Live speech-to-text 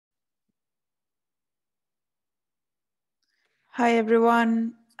Hi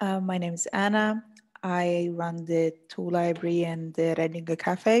everyone, my name is Anna. I run the tool library and the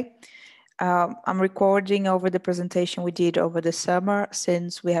Reddingakaffi. I'm recording over the presentation we did over the summer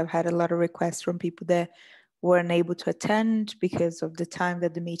since we have had a lot of requests from people that weren't able to attend because of the time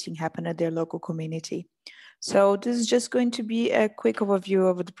that the meeting happened at their local community. So this is just going to be a quick overview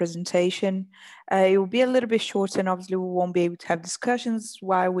of the presentation. It will be a little bit short and obviously we won't be able to have discussions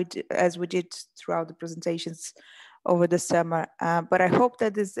as we did throughout the presentations over the summer. But I hope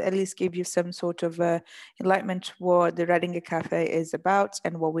that this at least gives you some sort of enlightenment what the Reddingakaffi is about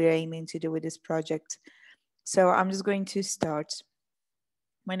and what we're aiming to do with this project. So I'm just going to start.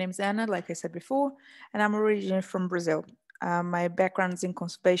 My name is Anna, like I said before, and I'm originally from Brazil. My background is in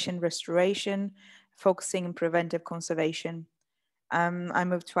conservation restoration, focusing on preventive conservation. I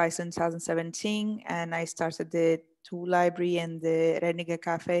moved to Iceland in 2017 and I started the tool library and the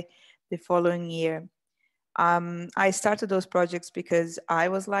Reddingakaffi the following year. I started those projects because I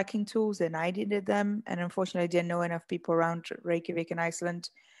was lacking tools and I needed them. And unfortunately, I didn't know enough people around Reykjavik and Iceland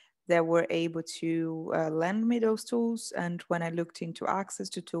that were able to lend me those tools. And when I looked into access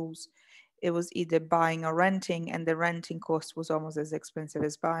to tools, it was either buying or renting, and the renting cost was almost as expensive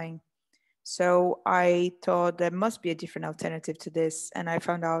as buying. So I thought there must be a different alternative to this. And I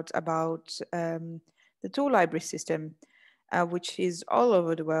found out about the tool library system, which is all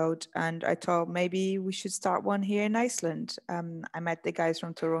over the world. And I thought maybe we should start one here in Iceland. I met the guys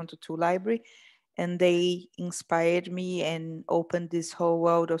from Toronto Tool Library, and they inspired me and opened this whole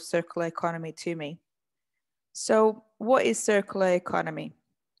world of circular economy to me. So, what is circular economy?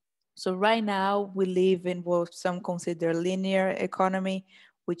 So, right now we live in what some consider linear economy,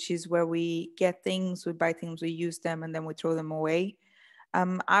 which is where we get things, we buy things, we use them, and then we throw them away.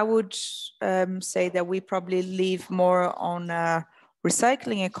 I would say that we probably live more on a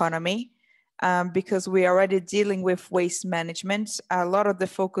recycling economy because we are already dealing with waste management. A lot of the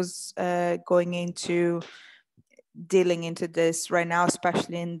focus going into dealing into this right now,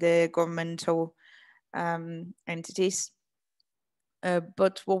 especially in the governmental entities.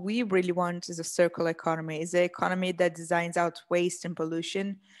 But what we really want is a circular economy, is an economy that designs out waste and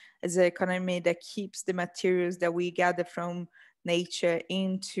pollution, is an economy that keeps the materials that we gather from nature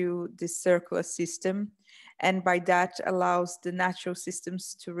into the circular system. And by that allows the natural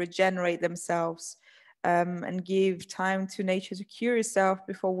systems to regenerate themselves and give time to nature to cure itself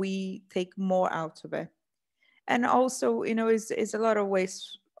before we take more out of it. And also, it's a lot of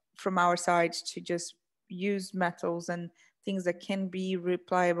ways from our side to just use metals and things that can be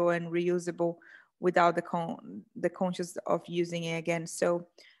replicable and reusable without the conscious of using it again. So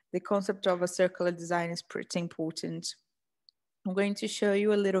the concept of a circular design is pretty important. I'm going to show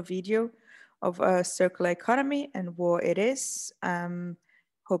you a little video of a circular economy and what it is.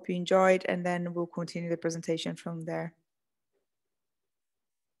 Hope you enjoyed, and then we'll continue the presentation from there.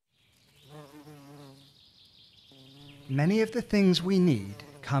 Many of the things we need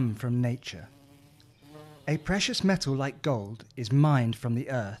come from nature. A precious metal like gold is mined from the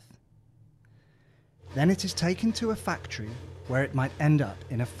earth. Then it is taken to a factory where it might end up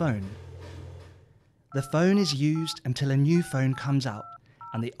in a phone. The phone is used until a new phone comes out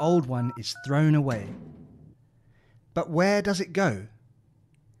and the old one is thrown away. But where does it go?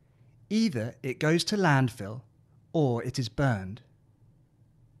 Either it goes to landfill or it is burned.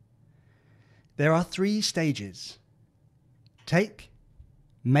 There are 3 stages: take,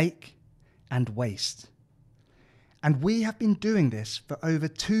 make, and waste. And we have been doing this for over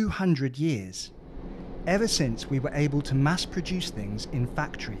 200 years, ever since we were able to mass produce things in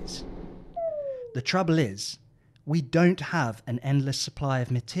factories. The trouble is, we don't have an endless supply of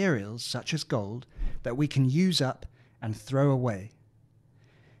materials such as gold that we can use up and throw away.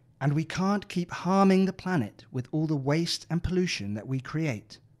 And we can't keep harming the planet with all the waste and pollution that we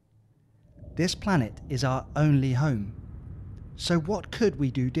create. This planet is our only home. So what could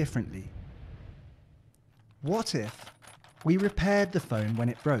we do differently? What if we repaired the phone when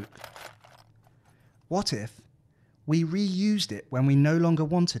it broke? What if we reused it when we no longer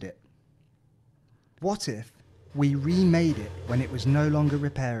wanted it? What if we remade it when it was no longer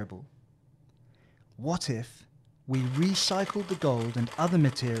repairable? What if we recycled the gold and other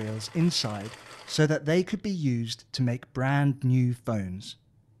materials inside so that they could be used to make brand new phones?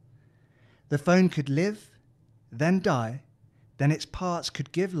 The phone could live, then die, then its parts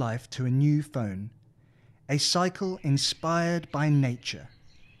could give life to a new phone. A cycle inspired by nature.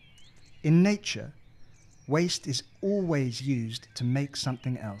 In nature, waste is always used to make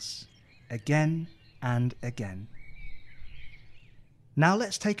something else, again and again. Now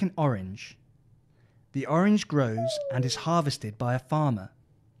let's take an orange. The orange grows and is harvested by a farmer.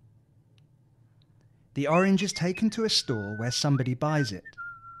 The orange is taken to a store where somebody buys it.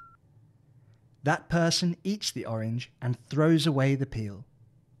 That person eats the orange and throws away the peel.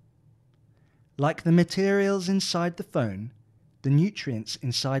 Like the materials inside the phone, the nutrients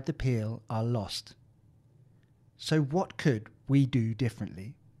inside the peel are lost. So what could we do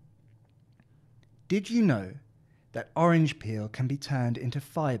differently? Did you know that orange peel can be turned into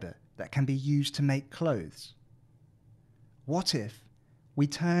fibre that can be used to make clothes? What if we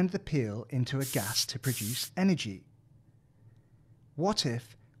turned the peel into a gas to produce energy? What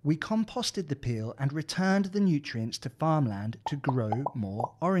if we composted the peel and returned the nutrients to farmland to grow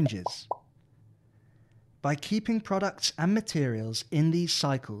more oranges? By keeping products and materials in these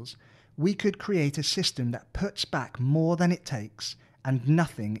cycles, we could create a system that puts back more than it takes and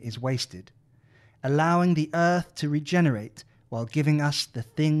nothing is wasted, allowing the earth to regenerate while giving us the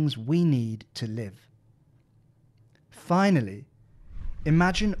things we need to live. Finally,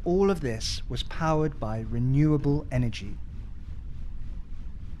 imagine all of this was powered by renewable energy.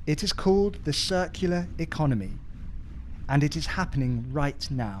 It is called the circular economy, and it is happening right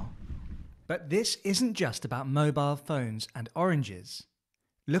now. But this isn't just about mobile phones and oranges.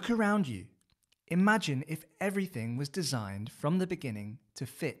 Look around you. Imagine if everything was designed from the beginning to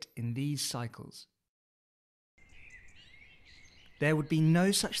fit in these cycles. There would be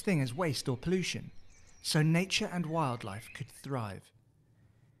no such thing as waste or pollution, so nature and wildlife could thrive.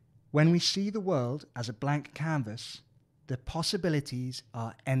 When we see the world as a blank canvas, the possibilities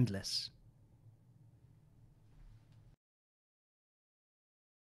are endless.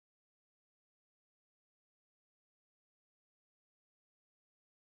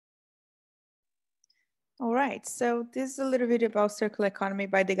 All right, so this is a little bit about circular economy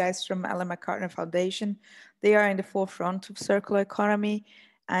by the guys from Ellen MacArthur Foundation. They are in the forefront of circular economy,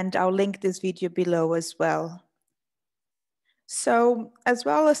 and I'll link this video below as well. So as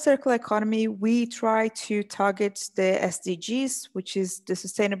well as circular economy, we try to target the SDGs, which is the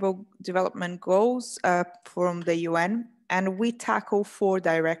Sustainable Development Goals from the UN, and we tackle 4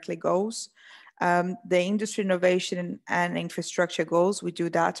 directly goals. The industry innovation and infrastructure goals, we do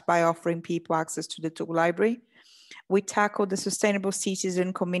that by offering people access to the tool library. We tackle the sustainable cities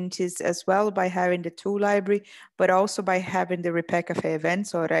and communities as well by having the tool library, but also by having the Repair Cafe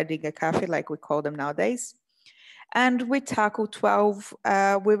events, or Reddingakaffi, like we call them nowadays. And we tackle 12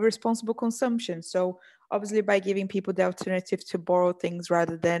 with responsible consumption. So obviously by giving people the alternative to borrow things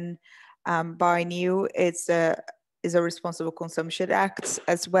rather than buy new, is a responsible consumption act,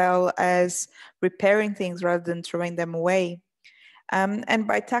 as well as repairing things rather than throwing them away. And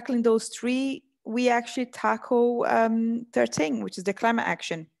by tackling those 3, we actually tackle 13, which is the climate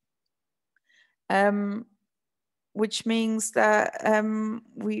action, which means that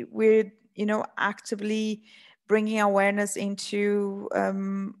we're actively bringing awareness into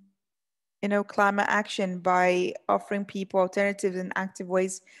climate action by offering people alternatives and active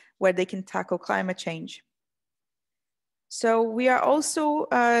ways where they can tackle climate change. So we are also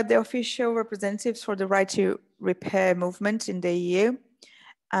the official representatives for the Right to Repair movement in the EU.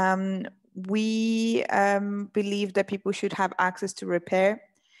 We believe that people should have access to repair,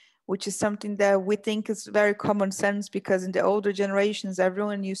 which is something that we think is very common sense, because in the older generations,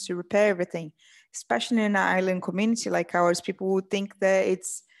 everyone used to repair everything, especially in an island community like ours. People would think that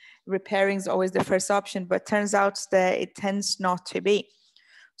repairing is always the first option, but turns out that it tends not to be.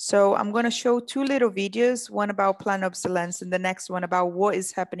 So I'm going to show 2 little videos, one about planned obsolescence and the next one about what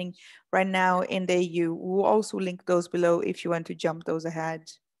is happening right now in the EU. We'll also link those below if you want to jump those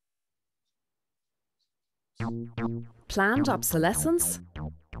ahead. Planned obsolescence?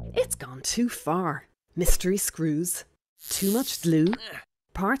 It's gone too far. Mystery screws, too much glue,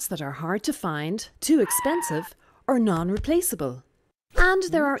 parts that are hard to find, too expensive, or non-replaceable. And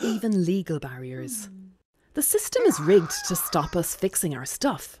there are even legal barriers. The system is rigged to stop us fixing our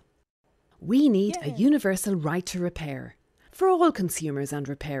stuff. We need a universal right to repair for all consumers and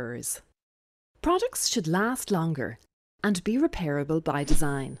repairers. Products should last longer and be repairable by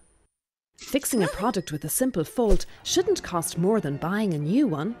design. Fixing a product with a simple fault shouldn't cost more than buying a new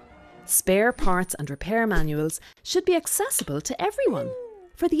one. Spare parts and repair manuals should be accessible to everyone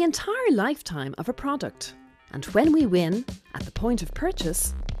for the entire lifetime of a product. And when we win, at the point of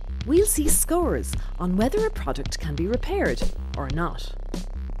purchase, we'll see scores on whether a product can be repaired or not.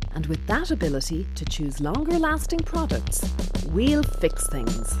 And with that ability to choose longer lasting products, we'll fix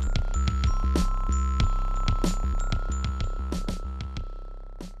things.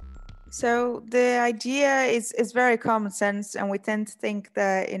 So the idea is very common sense, and we tend to think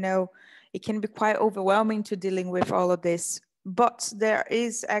that, it can be quite overwhelming to dealing with all of this. But there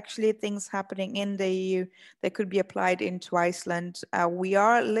is actually things happening in the EU that could be applied into Iceland. We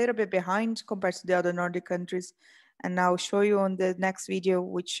are a little bit behind compared to the other Nordic countries, and I'll show you on the next video,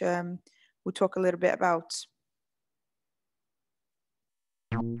 which we'll talk a little bit about.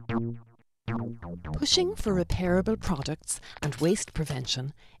 Pushing for repairable products and waste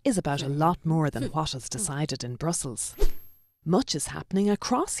prevention is about a lot more than what is decided in Brussels. Much is happening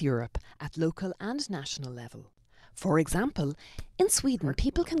across Europe at local and national level. For example, in Sweden,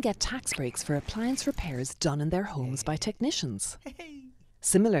 people can get tax breaks for appliance repairs done in their homes by technicians.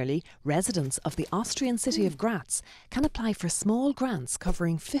 Similarly, residents of the Austrian city of Graz can apply for small grants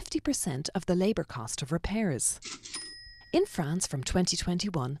covering 50% of the labour cost of repairs. In France from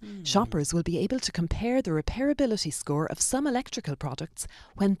 2021, shoppers will be able to compare the repairability score of some electrical products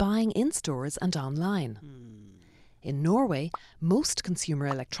when buying in stores and online. In Norway, most consumer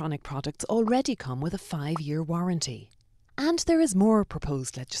electronic products already come with a 5-year warranty. And there is more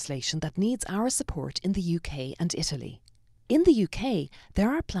proposed legislation that needs our support in the UK and Italy. In the UK,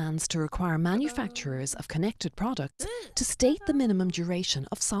 there are plans to require manufacturers of connected products to state the minimum duration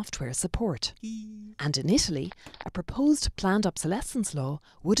of software support. And in Italy, a proposed planned obsolescence law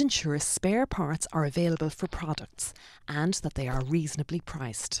would ensure spare parts are available for products and that they are reasonably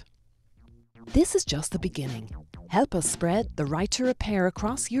priced. This is just the beginning. Help us spread the right to repair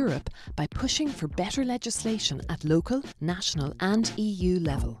across Europe by pushing for better legislation at local, national and EU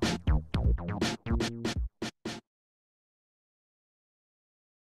level.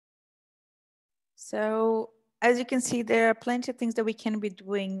 So as you can see, there are plenty of things that we can be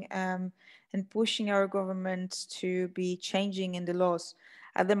doing and pushing our government to be changing in the laws.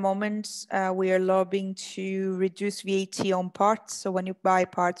 At the moment, we are lobbying to reduce VAT on parts. So when you buy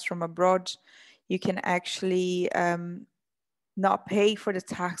parts from abroad, you can actually not pay for the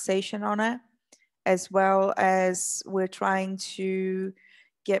taxation on it, as well as we're trying to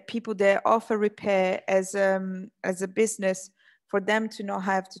get people that offer repair as a business for them to not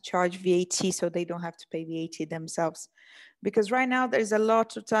have to charge VAT, so they don't have to pay VAT themselves. Because right now there's a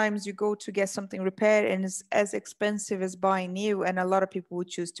lot of times you go to get something repaired and it's as expensive as buying new, and a lot of people would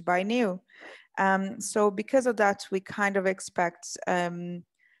choose to buy new. So because of that, we kind of expect to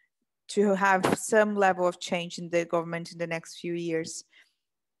have some level of change in the government in the next few years.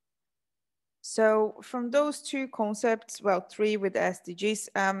 So from those two concepts, well, three with the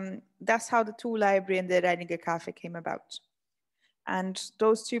SDGs, that's how the tool library and the Reddingakaffi came about. And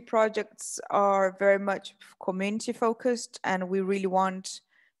those two projects are very much community focused, and we really want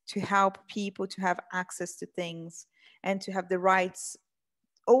to help people to have access to things and to have the rights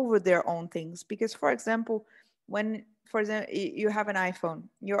over their own things. Because for example, when, for example, you have an iPhone,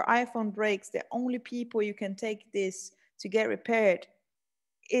 your iPhone breaks, the only people you can take this to get repaired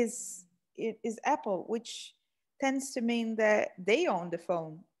is Apple, which tends to mean that they own the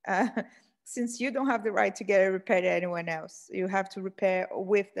phone. Since you don't have the right to get it repaired to anyone else, you have to repair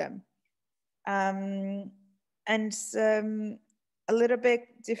with them. And a little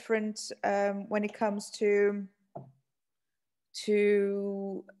bit different when it comes to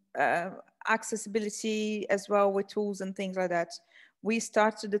accessibility as well with tools and things like that. We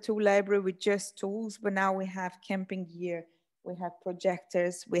started the tool library with just tools, but now we have camping gear, we have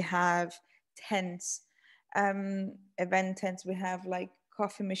projectors, we have tents, event tents, we have like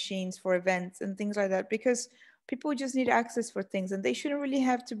coffee machines for events and things like that, because people just need access for things, and they shouldn't really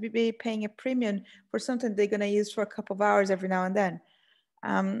have to be paying a premium for something they're going to use for a couple of hours every now and then.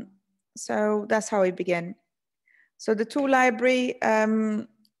 So that's how it began. So the tool library,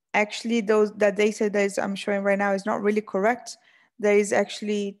 actually that data that I'm showing right now is not really correct. There is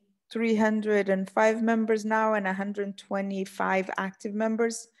actually 305 members now and 125 active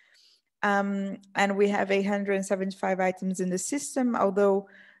members. And we have 875 items in the system, although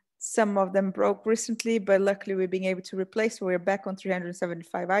some of them broke recently, but luckily we're being able to replace, so we're back on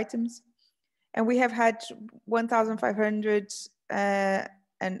 375 items. And we have had 1,500,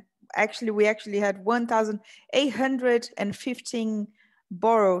 and actually we actually had 1,815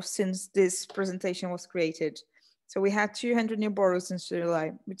 borrows since this presentation was created. So we had 200 new borrows since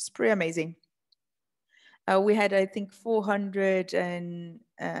July, which is pretty amazing. We had, I think,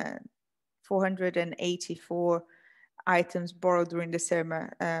 484 items borrowed during the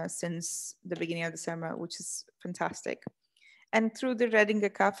summer since the beginning of the summer, which is fantastic. And through the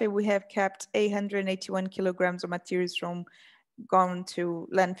Reddingakaffi, we have kept 881 kilograms of materials from gone to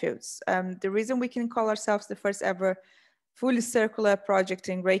landfills. The reason we can call ourselves the first ever fully circular project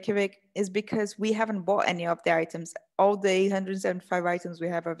in Reykjavik is because we haven't bought any of the items. All the 875 items we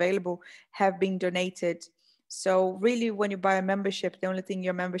have available have been donated. So really, when you buy a membership, the only thing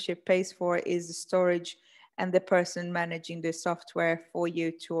your membership pays for is the storage and the person managing the software for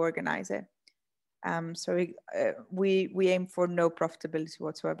you to organize it. So we aim for no profitability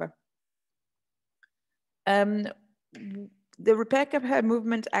whatsoever. The Repair Cafe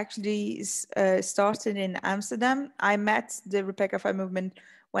movement actually started in Amsterdam. I met the Repair Cafe movement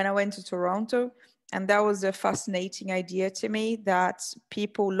when I went to Toronto, and that was a fascinating idea to me, that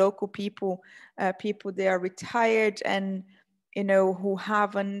people, local people, people they are retired and who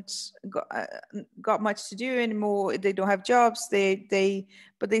haven't got much to do anymore. They don't have jobs.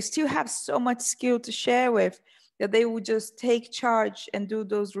 But they still have so much skill to share with, that they would just take charge and do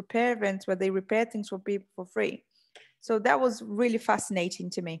those repair events where they repair things for people for free. So that was really fascinating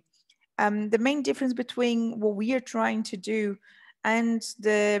to me. The main difference between what we are trying to do and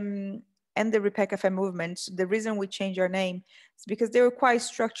the Repair Cafe movement, the reason we changed our name is because they were quite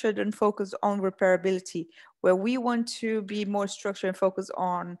structured and focused on repairability, where we want to be more structured and focused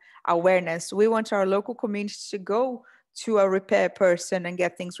on awareness. We want our local community to go to a repair person and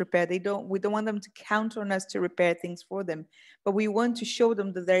get things repaired. We don't want them to count on us to repair things for them, but we want to show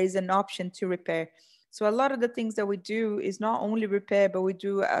them that there is an option to repair. So a lot of the things that we do is not only repair, but we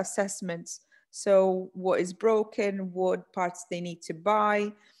do assessments. So what is broken, what parts they need to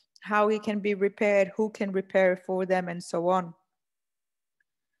buy, how it can be repaired, who can repair it for them, and so on.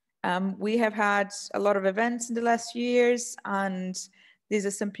 We have had a lot of events in the last few years, and these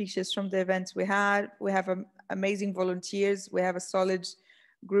are some pictures from the events we had. We have amazing volunteers. We have a solid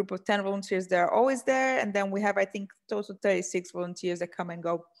group of 10 volunteers that are always there. And then we have, I think, total 36 volunteers that come and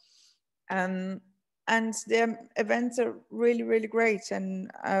go. And the events are really, really great. And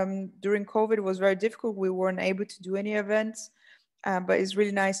during COVID, it was very difficult. We weren't able to do any events, but it's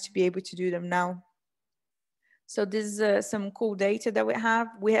really nice to be able to do them now. So this is some cool data that we have.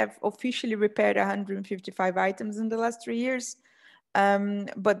 We have officially repaired 155 items in the last 3 years,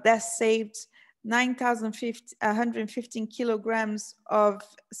 but that saved 9,115 kilograms of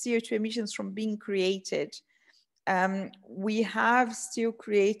CO2 emissions from being created. We have still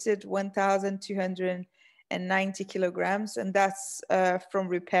created 1,290 kilograms, and that's from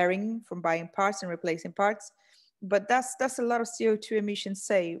repairing, from buying parts and replacing parts. But that's a lot of CO2 emissions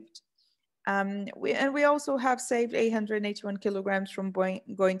saved. We also have saved 881 kilograms from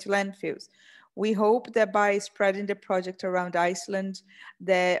going to landfills. We hope that by spreading the project around Iceland,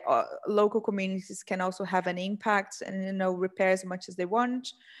 the local communities can also have an impact and repair as much as they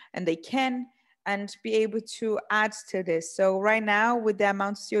want, and they can, and be able to add to this. So right now, with the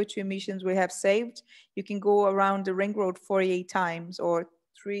amount of CO2 emissions we have saved, you can go around the ring road 48 times, or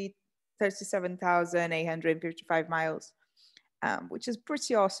 37,855 miles, which is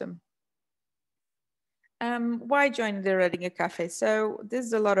pretty awesome. Why join the Reddingakaffi? So this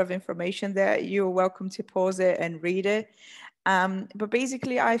is a lot of information there. You're welcome to pause it and read it. But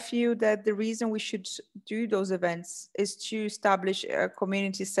basically, I feel that the reason we should do those events is to establish a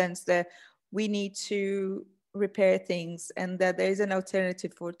community sense that we need to repair things and that there is an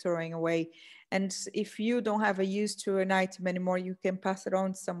alternative for throwing away. And if you don't have a use to an item anymore, you can pass it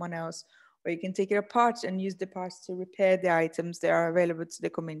on to someone else, or you can take it apart and use the parts to repair the items that are available to the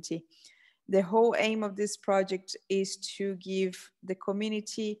community. The whole aim of this project is to give the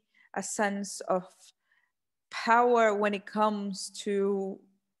community a sense of power when it comes to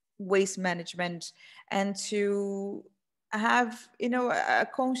waste management, and to have,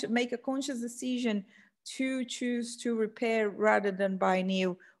 make a conscious decision to choose to repair rather than buy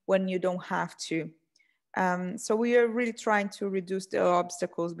new when you don't have to. So we are really trying to reduce the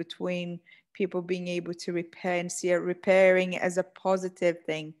obstacles between people being able to repair and see repairing as a positive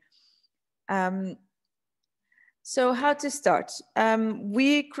thing. So how to start?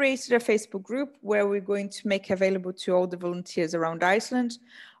 We created a Facebook group where we're going to make available to all the volunteers around Iceland.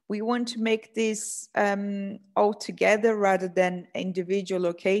 We want to make this all together rather than individual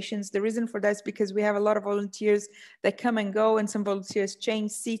locations. The reason for that is because we have a lot of volunteers that come and go, and some volunteers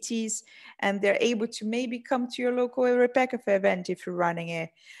change cities, and they're able to maybe come to your local Repair Cafe event if you're running it.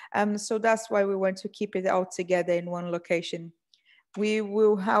 So that's why we want to keep it all together in one location. We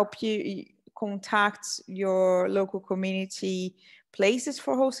will help you contact your local community places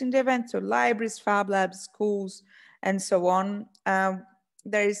for hosting the event, so libraries, fab labs, schools, and so on.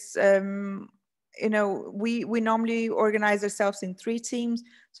 There's, we normally organize ourselves in 3 teams.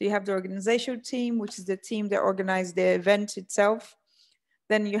 So you have the organizational team, which is the team that organizes the event itself.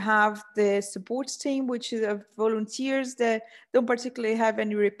 Then you have the support team, which is of volunteers that don't particularly have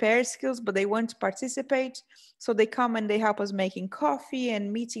any repair skills, but they want to participate. So they come and they help us making coffee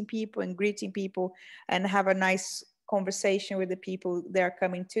and meeting people and greeting people and have a nice conversation with the people that are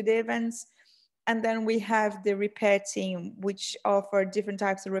coming to the events. And then we have the repair team, which offer different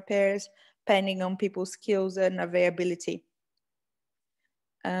types of repairs, depending on people's skills and availability.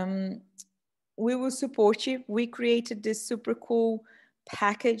 We will support you. We created this super cool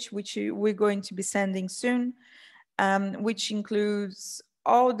package, which we're going to be sending soon, which includes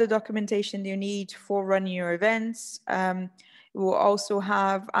all the documentation you need for running your events. We will also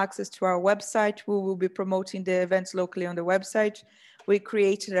have access to our website. We will be promoting the events locally on the website. We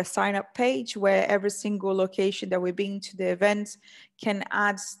created a sign-up page where every single location that we've been to the event can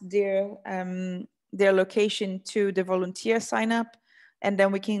add their location to the volunteer sign-up, and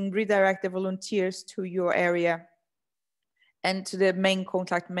then we can redirect the volunteers to your area and to the main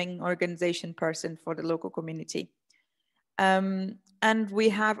contact, main organization person for the local community. And we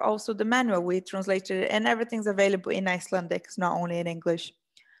have also the manual. We translated it, and everything's available in Icelandic, not only in English.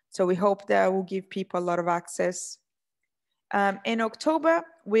 So we hope that will give people a lot of access. In October,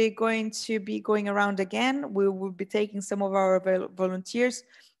 we're going to be going around again. We will be taking some of our volunteers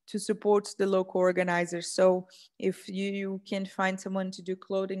to support the local organizers. So if you can find someone to do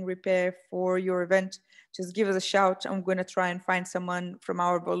clothing repair for your event, just give us a shout. I'm going to try and find someone from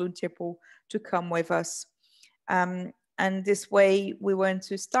our volunteer pool to come with us. And this way, we want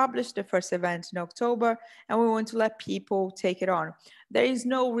to establish the first event in October, and we want to let people take it on. There is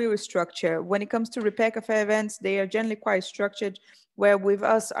no real structure. When it comes to Repair Cafe events, they are generally quite structured, where with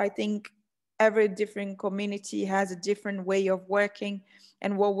us, I think every different community has a different way of working,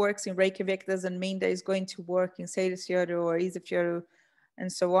 and what works in Reykjavik doesn't mean that it's going to work in Seyðisfjörður or Ísafjörður,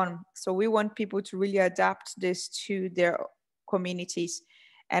 and so on. So we want people to really adapt this to their communities.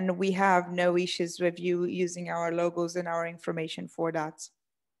 And we have no issues with you using our logos and our information for that.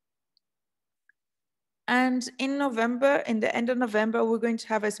 And in November, in the end of November, we're going to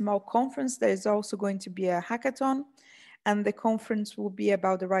have a small conference. There is also going to be a hackathon. And the conference will be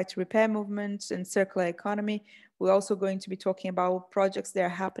about the right to repair movement and circular economy. We're also going to be talking about projects that are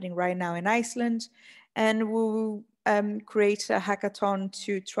happening right now in Iceland. And we'll create a hackathon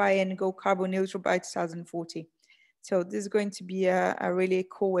to try and go carbon neutral by 2040. So this is going to be a really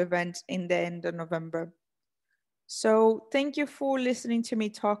cool event in the end of November. So thank you for listening to me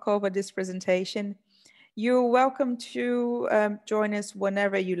talk over this presentation. You're welcome to join us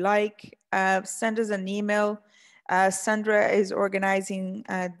whenever you like. Send us an email. Sandra is organizing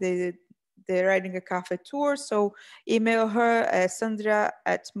the Reddingakaffi tour. So email her,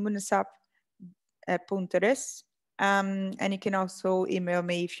 sandra@munisap.is. And you can also email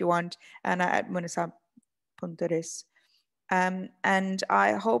me if you want, Anna@munisap.is. And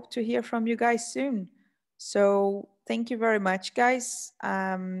I hope to hear from you guys soon. So thank you very much, guys,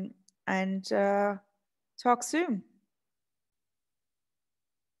 and talk soon.